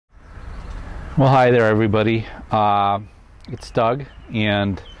Well, hi there, everybody. It's Doug,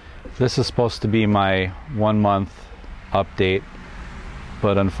 and this is supposed to be my 1 month update,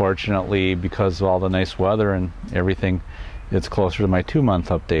 but unfortunately, because of all the nice weather and everything, it's closer to my 2 month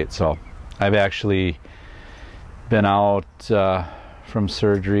update. So I've actually been out from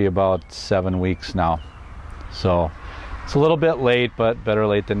surgery about 7 weeks now. So it's a little bit late, but better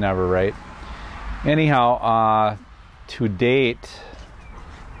late than never, right? Anyhow, to date,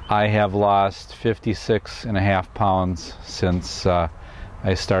 I have lost 56.5 pounds since I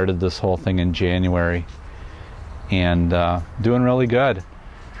started this whole thing in January, and doing really good.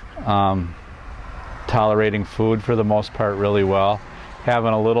 Tolerating food for the most part really well.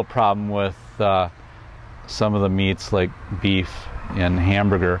 Having a little problem with some of the meats like beef and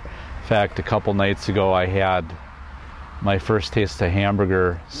hamburger. In fact, a couple nights ago I had my first taste of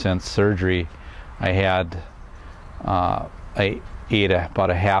hamburger since surgery. I ate about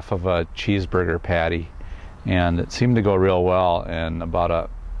a half of a cheeseburger patty, and it seemed to go real well, and about a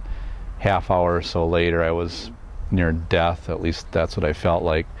half hour or so later I was near death. At least that's what I felt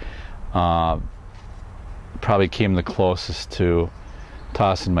like. Probably came the closest to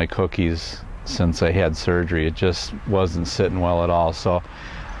tossing my cookies since I had surgery. It just wasn't sitting well at all. So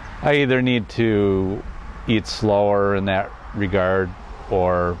I either need to eat slower in that regard,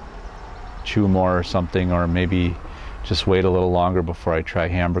 or chew more or something, or maybe just wait a little longer before I try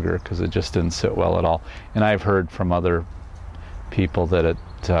hamburger, because it just didn't sit well at all. And I've heard from other people that it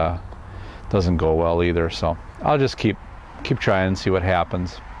doesn't go well either. So I'll just keep trying and see what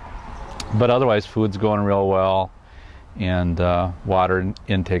happens. But otherwise, food's going real well, and water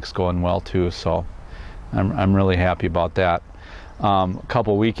intake's going well too. So I'm really happy about that. A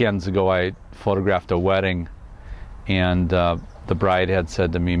couple weekends ago, I photographed a wedding, and the bride had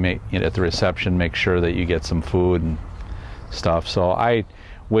said to me, at the reception, make sure that you get some food and stuff. So I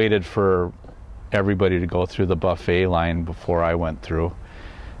waited for everybody to go through the buffet line before I went through,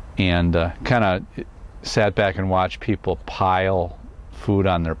 and kind of sat back and watched people pile food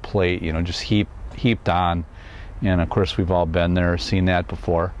on their plate, just heaped on. And of course, we've all been there, seen that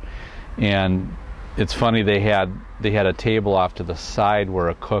before. And it's funny, they had a table off to the side where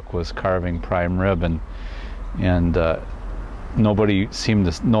a cook was carving prime rib, and nobody seemed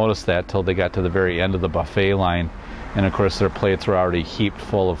to notice that till they got to the very end of the buffet line. And of course, their plates were already heaped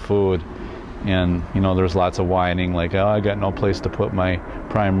full of food, and there's lots of whining, like, oh, I got no place to put my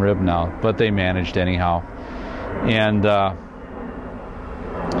prime rib now. But they managed anyhow. And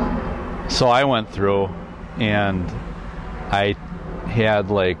so I went through, and I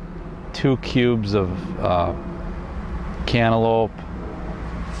had like 2 cubes of cantaloupe,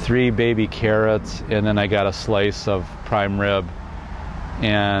 3 baby carrots, and then I got a slice of prime rib,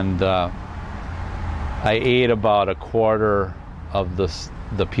 and I ate about a quarter of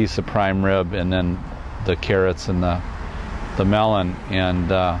the piece of prime rib, and then the carrots and the melon,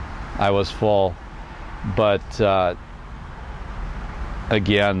 and I was full. But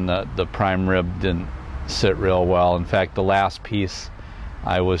again, the prime rib didn't sit real well. In fact, the last piece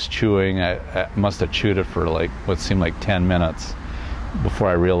I was chewing, I must have chewed it for like what seemed like 10 minutes before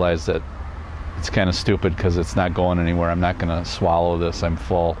I realized that it's kind of stupid, because it's not going anywhere. I'm not going to swallow this. I'm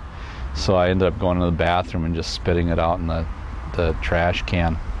full. So I ended up going to the bathroom and just spitting it out in the trash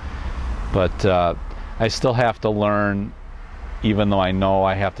can. But I still have to learn, even though I know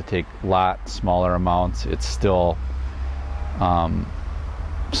I have to take a lot smaller amounts, it's still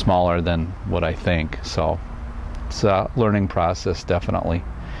smaller than what I think. So it's a learning process, definitely.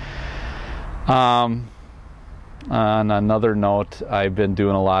 On another note, I've been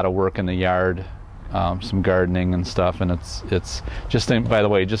doing a lot of work in the yard, some gardening and stuff, and it's just by the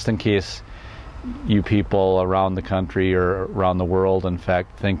way, just in case you people around the country or around the world, in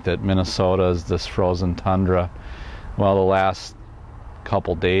fact, think that Minnesota is this frozen tundra. Well, the last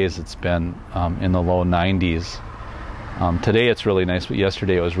couple days it's been in the low 90s. Today it's really nice, but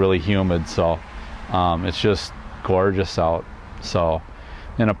yesterday it was really humid, so it's just gorgeous out. So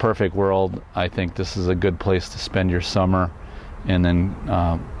in a perfect world, I think this is a good place to spend your summer, and then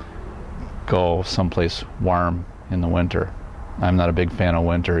go someplace warm in the winter. I'm not a big fan of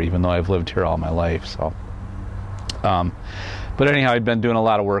winter, even though I've lived here all my life. So, but anyhow, I've been doing a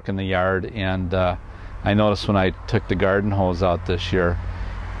lot of work in the yard, and I noticed when I took the garden hose out this year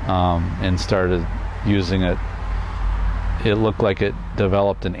and started using it, it looked like it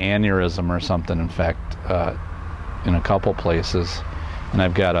developed an aneurysm or something. In fact, in a couple places, and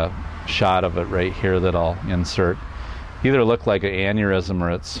I've got a shot of it right here that I'll insert. Either looked like an aneurysm,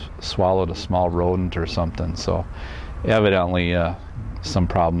 or it's swallowed a small rodent or something. So evidently some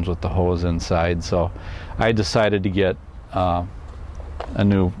problems with the hose inside. So I decided to get a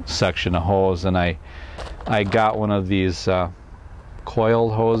new section of hose, and I got one of these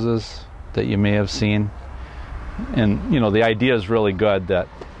coiled hoses that you may have seen. And you know, the idea is really good, that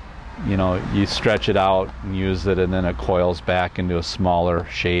you know, you stretch it out and use it, and then it coils back into a smaller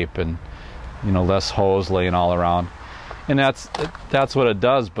shape, and you know, less hose laying all around. And that's what it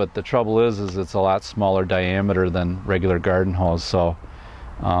does. But the trouble is it's a lot smaller diameter than regular garden hose, so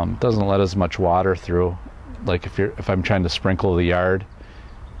it doesn't let as much water through. Like if I'm trying to sprinkle the yard,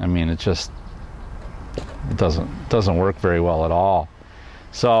 I mean, it doesn't work very well at all.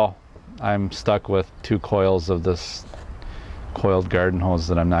 So I'm stuck with 2 coils of this coiled garden hose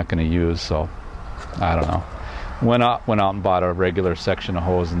that I'm not going to use. So I don't know. Went out and bought a regular section of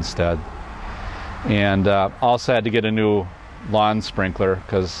hose instead. And also had to get a new lawn sprinkler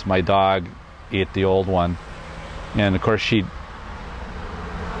because my dog ate the old one. And of course, she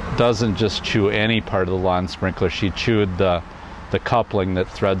doesn't just chew any part of the lawn sprinkler. She chewed the coupling that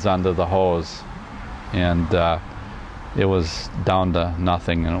threads onto the hose, and it was down to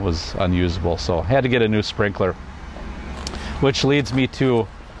nothing, and it was unusable. So I had to get a new sprinkler, which leads me to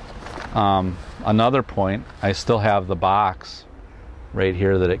another point. I still have the box right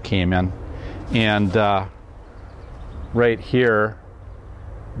here that it came in, and right here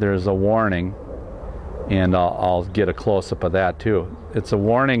there's a warning, and I'll get a close-up of that too. It's a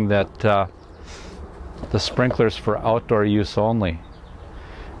warning that the sprinkler's for outdoor use only.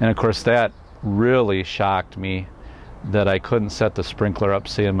 And of course, that really shocked me, that I couldn't set the sprinkler up,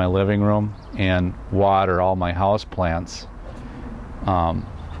 say, in my living room and water all my house plants.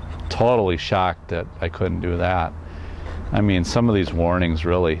 Totally shocked that I couldn't do that. I mean, some of these warnings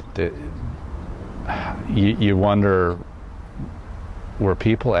really, you wonder, were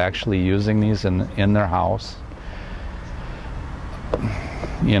people actually using these in their house?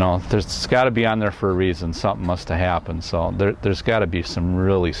 You know, there's got to be on there for a reason. Something must have happened. So there's got to be some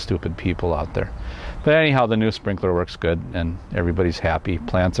really stupid people out there. But anyhow, the new sprinkler works good, and everybody's happy.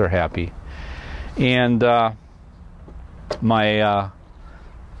 Plants are happy. And my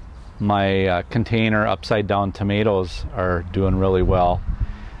container upside down tomatoes are doing really well.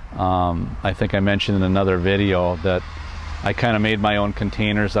 I think I mentioned in another video that I kind of made my own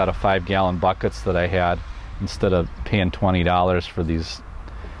containers out of 5-gallon buckets that I had, instead of paying $20 for these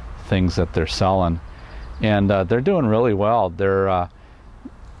things that they're selling. And they're doing really well. The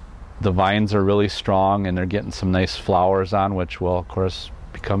vines are really strong, and they're getting some nice flowers on, which will of course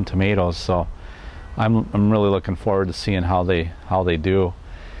become tomatoes. So I'm really looking forward to seeing how they do.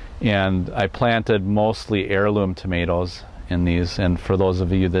 And I planted mostly heirloom tomatoes in these. And for those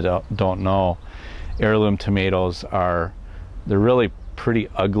of you that don't know, heirloom tomatoes they're really pretty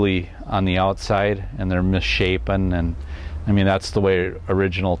ugly on the outside, and they're misshapen. And I mean, that's the way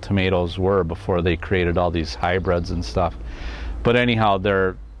original tomatoes were before they created all these hybrids and stuff. But anyhow,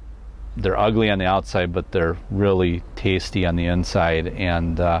 they're ugly on the outside, but they're really tasty on the inside.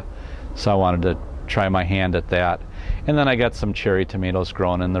 And so I wanted to try my hand at that. And then I got some cherry tomatoes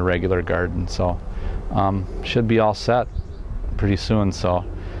growing in the regular garden, so should be all set pretty soon. So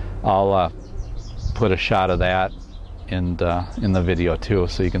I'll put a shot of that in the video too,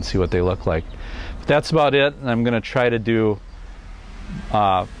 so you can see what they look like. But that's about it, and I'm going to try to do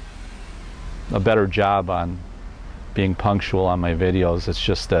a better job on being punctual on my videos. It's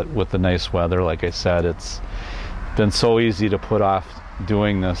just that with the nice weather, like I said, it's been so easy to put off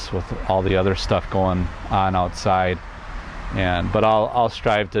doing this with all the other stuff going on outside. But I'll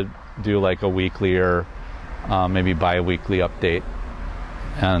strive to do like a weekly or maybe bi-weekly update,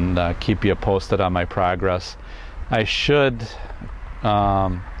 and keep you posted on my progress. I should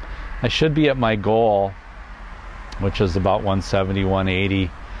be at my goal, which is about 170, 180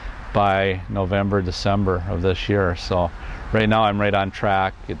 by November, December of this year. So right now I'm right on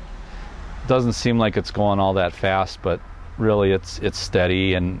track. It doesn't seem like it's going all that fast, but really it's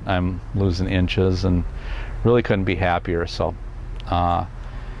steady, and I'm losing inches, and really couldn't be happier. So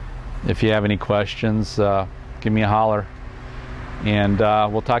if you have any questions, give me a holler, and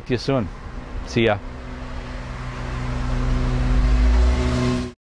we'll talk to you soon. See ya.